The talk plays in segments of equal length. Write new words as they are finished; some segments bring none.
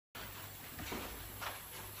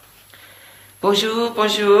Bonjour,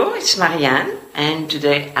 bonjour, it's Marianne, and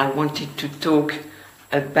today I wanted to talk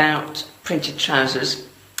about printed trousers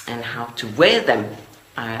and how to wear them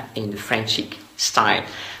in the French chic style.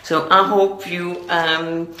 So I hope you're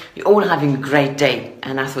all having a great day,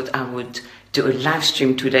 and I thought I would do a live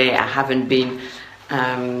stream today. I haven't been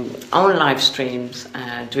on live streams,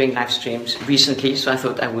 doing live streams recently, so I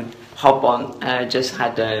thought I would hop on. Just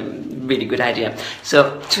had a really good idea.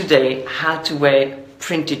 So today, how to wear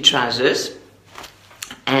printed trousers.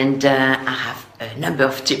 And I have a number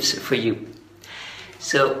of tips for you.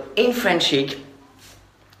 So in French chic,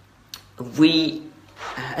 we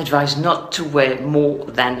advise not to wear more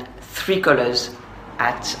than 3 colors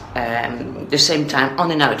at the same time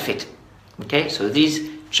on an outfit. Okay, so these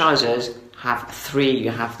trousers have 3.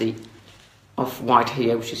 You have the off-white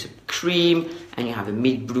here, which is a cream, and you have a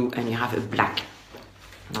mid blue, and you have a black.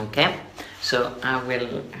 Okay, so I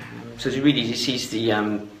will. So really, this is the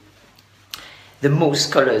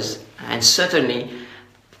most colors, and certainly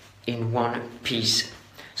in one piece.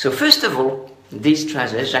 So first of all, these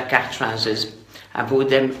trousers, jacquard trousers, I bought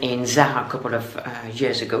them in Zara a couple of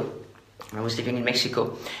years ago. I was living in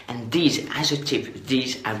Mexico, and these, as a tip,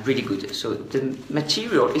 these are really good. So the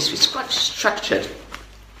material is quite structured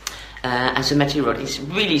as a material. It's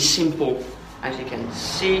really simple, as you can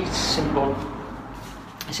see. It's simple.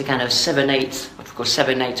 It's a kind of 7/8, of course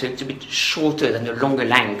 7/8, so it's a bit shorter than the longer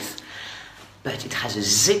length. But it has a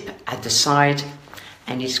zip at the side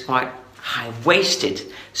and it's quite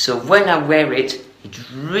high-waisted. So when I wear it, it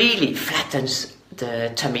really flattens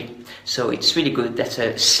the tummy. So it's really good. That's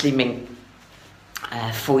a slimming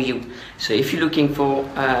for you. So if you're looking for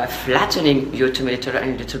flattening your tummy a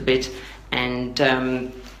little bit and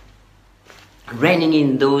reining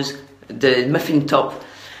in the muffin top,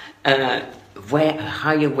 wear a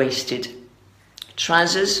higher-waisted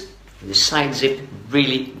trousers. The side zip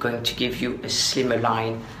really going to give you a slimmer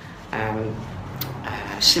line.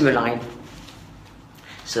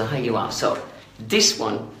 So here you are. So this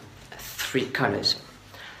one, 3 colors.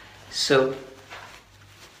 So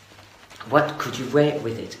what could you wear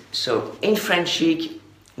with it? So in French chic,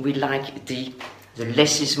 we like the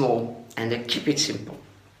less is more and the keep it simple.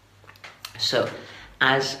 So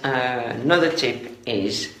as another tip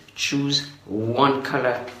is choose one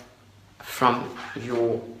color from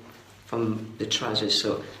the trousers.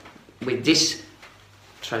 So with this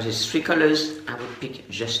trousers 3 colors, I would pick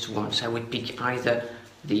just one. So I would pick either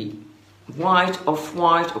the white,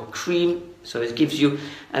 off-white, or cream. So it gives you,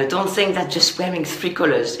 don't think that just wearing 3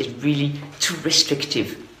 colors is really too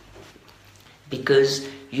restrictive, because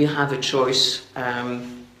you have a choice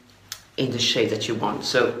in the shade that you want.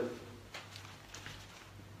 So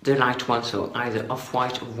the light one, so either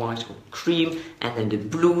off-white or white or cream, and then the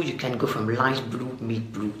blue, you can go from light blue,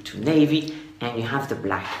 mid blue to navy, and you have the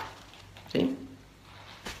black. See?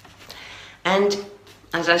 And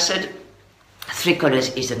as I said, 3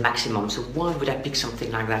 colors is the maximum. So why would I pick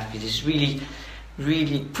something like that? Because it's really,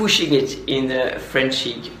 really pushing it in the French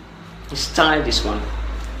chic style, this one.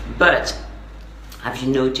 But have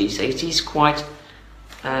you noticed it is quite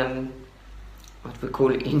what we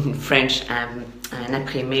call in French an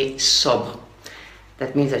imprimé sobre.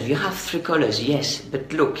 That means that you have 3 colors, yes,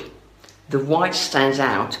 but look, the white stands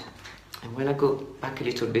out. And when I go back a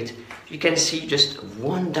little bit, you can see just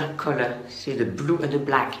one dark color. See, the blue and the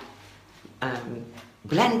black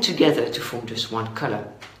blend together to form just one color.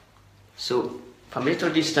 So from a little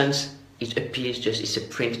distance, it appears just it's a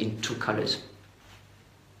print in 2 colors.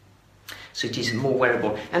 So it is more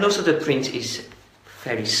wearable, and also the print is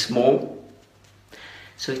fairly small.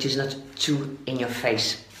 So it is not too in your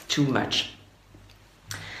face, too much.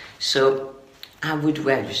 So I would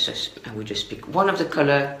just pick one of the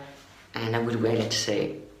color, and I would wear, let's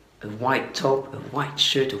say, a white top, a white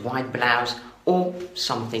shirt, a white blouse, or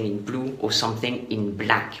something in blue or something in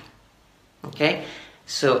black. Okay?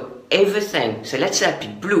 So everything, so let's say I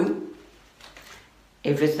pick blue,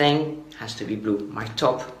 everything has to be blue. My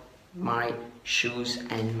top, my shoes,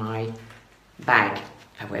 and my bag.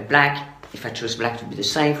 I wear black. If I chose black, it would be the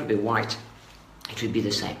same. If it would be white, it would be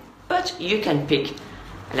the same. But you can pick,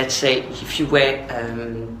 let's say, if you wear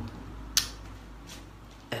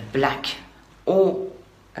a black or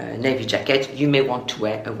a navy jacket, you may want to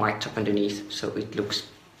wear a white top underneath, so it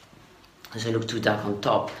doesn't look too dark on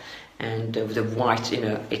top, and with the white,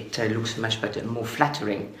 it looks much better, more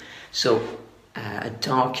flattering. So a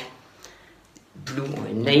dark blue or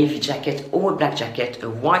a navy jacket or a black jacket, a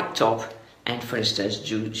white top, and for instance,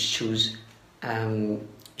 shoes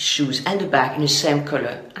and the bag in the same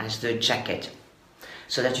color as the jacket.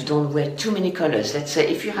 so that you don't wear too many colors. Let's say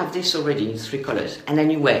if you have this already in 3 colors, and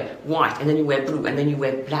then you wear white, and then you wear blue, and then you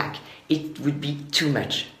wear black, it would be too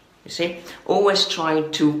much. You see? Always try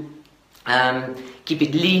to keep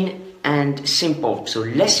it lean and simple. So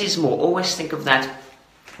less is more. Always think of that.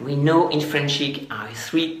 We know in French chic our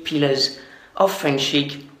 3 pillars of French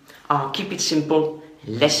chic are keep it simple,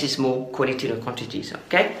 less is more, quality over quantities.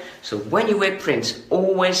 Okay? So when you wear prints,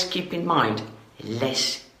 always keep in mind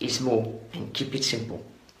less is more and keep it simple.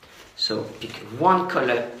 So pick one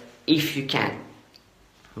color if you can.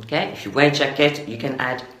 Okay? If you wear a jacket, you can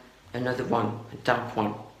add another one, a dark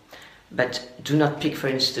one. But do not pick, for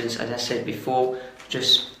instance, as I said before,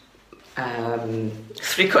 just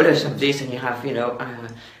 3 colors of this, and you have, you know,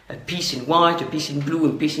 a piece in white, a piece in blue,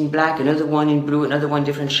 a piece in black, another one in blue, another one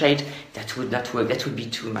different shade. That would not work. That would be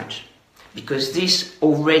too much, because this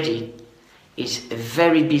already is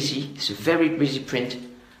very busy. It's a very busy print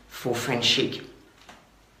for French chic.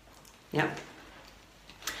 Yeah.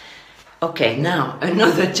 Okay. Now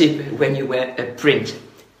another tip when you wear a print: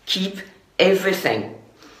 keep everything,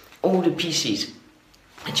 all the pieces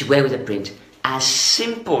that you wear with a print, as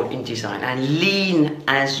simple in design and lean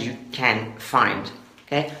as you can find.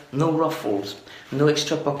 Okay, no ruffles, no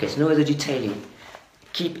extra pockets, no other detailing.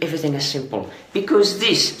 Keep everything as simple, because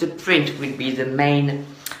this, the print, will be the main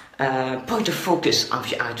point of focus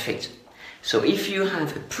of your outfit. So if you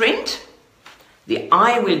have a print, the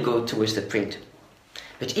eye will go towards the print.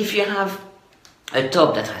 But if you have a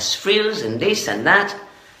top that has frills and this and that,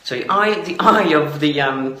 so the eye of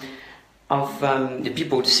the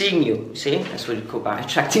people seeing you, see, that's what you call by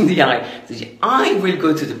attracting the eye. So the eye will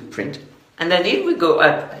go to the print, and then it will go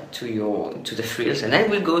up to the frills, and then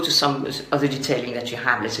we'll go to some other detailing that you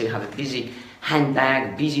have. Let's say you have a busy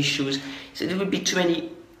handbag, busy shoes. So there will be too many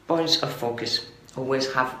points of focus.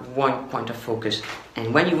 Always have one point of focus.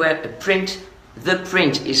 And when you wear a print, the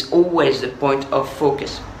print is always the point of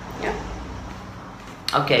focus. Yeah.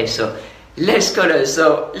 Okay, so less colors.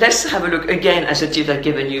 So let's have a look again at the tips I've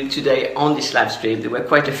given you today on this live stream. There were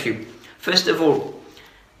quite a few. First of all,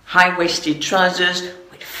 high-waisted trousers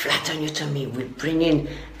will flatten your tummy, will bring in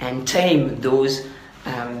and tame those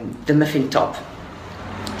the muffin top.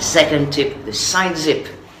 Second tip, the side zip.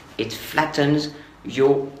 It flattens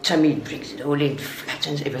your tummy, it brings it all in,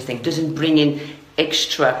 flattens everything, doesn't bring in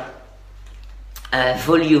extra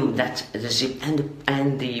volume that the zip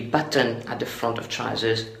and the button at the front of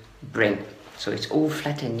trousers bring. So it's all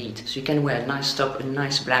flat and neat. So you can wear a nice top, a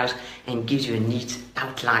nice blouse, and gives you a neat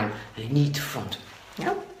outline, a neat front.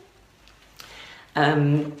 Yeah.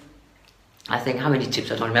 I think how many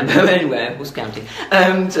tips I don't remember anyway. Who's counting?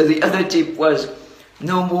 So the other tip was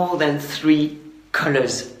no more than 3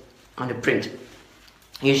 colors on a print.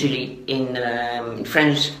 Usually in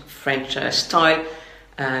French style,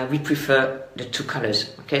 we prefer the 2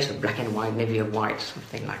 colors. Okay, so black and white, maybe a white,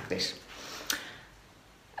 something like this.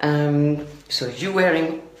 So you're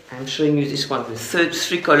wearing, I'm showing you this one with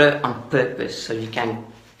 3 color on purpose, so you can,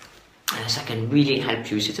 so I can really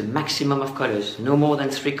help you. It's a maximum of colors, no more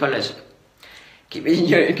than 3 colors. Keep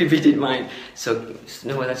it in mind. So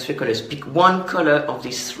no more than 3 colors. Pick one color of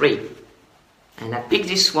these 3. And I picked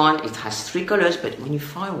this one. It has 3 colors, but when you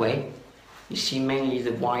far away, you see mainly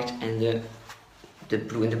the white and the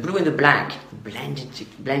blue, and the blue and the black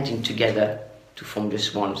blending together to form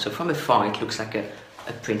this one. So from afar, it looks like a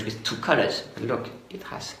print with 2 colors. But look, it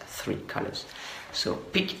has 3 colors. So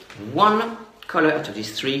pick one color out of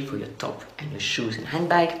these 3 for your top and your shoes and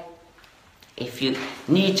handbag. If you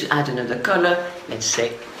need to add another color, let's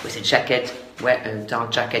say with a jacket, wear a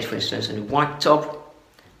dark jacket, for instance, and a white top,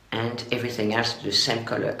 and everything else the same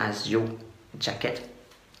color as your jacket,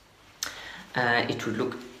 it would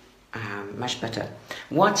look much better.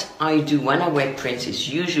 What I do when I wear prints is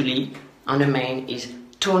usually on the main is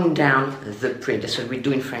tone down the print. That's what we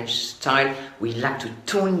do in French style. We like to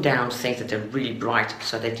tone down things that are really bright,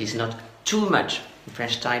 so that it's not too much. In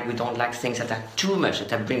French style, we don't like things that are too much,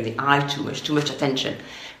 that bring the eye too much attention.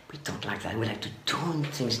 We don't like that. We like to tone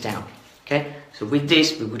things down. Okay? So with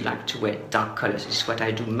this, we would like to wear dark colors. This is what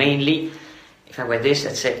I do mainly. If I wear this,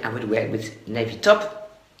 let's say I would wear it with navy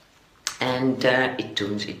top, and it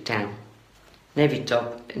tones it down. Navy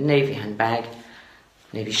top, navy handbag,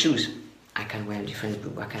 navy shoes. I can wear different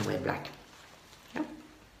blue, I can wear black. Yeah.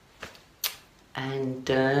 And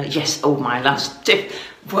yes, oh, my last tip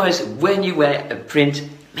was when you wear a print,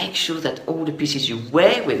 make sure that all the pieces you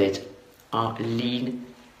wear with it are lean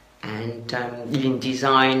and lean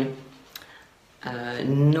design,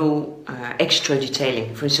 no extra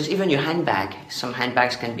detailing. For instance, even your handbag, some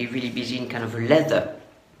handbags can be really busy in kind of leather.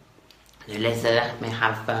 The leather may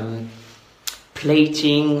have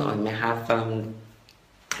plating, or may have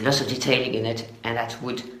lots of detailing in it, and that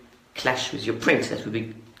would clash with your print. That would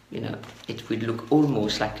be, you know, it would look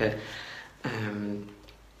almost like a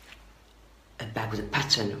bag with a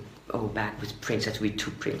pattern or a bag with prints. That would be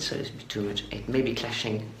too print, so it would be too much. It may be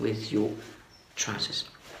clashing with your trousers.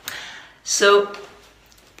 So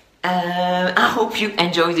I hope you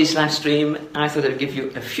enjoyed this live stream. I thought I'd give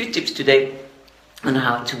you a few tips today on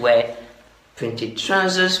how to wear printed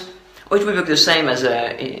trousers, or it will look the same as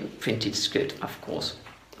a printed skirt, of course,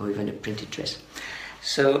 or even a printed dress.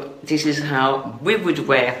 So this is how we would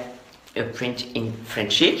wear a print in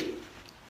French chic.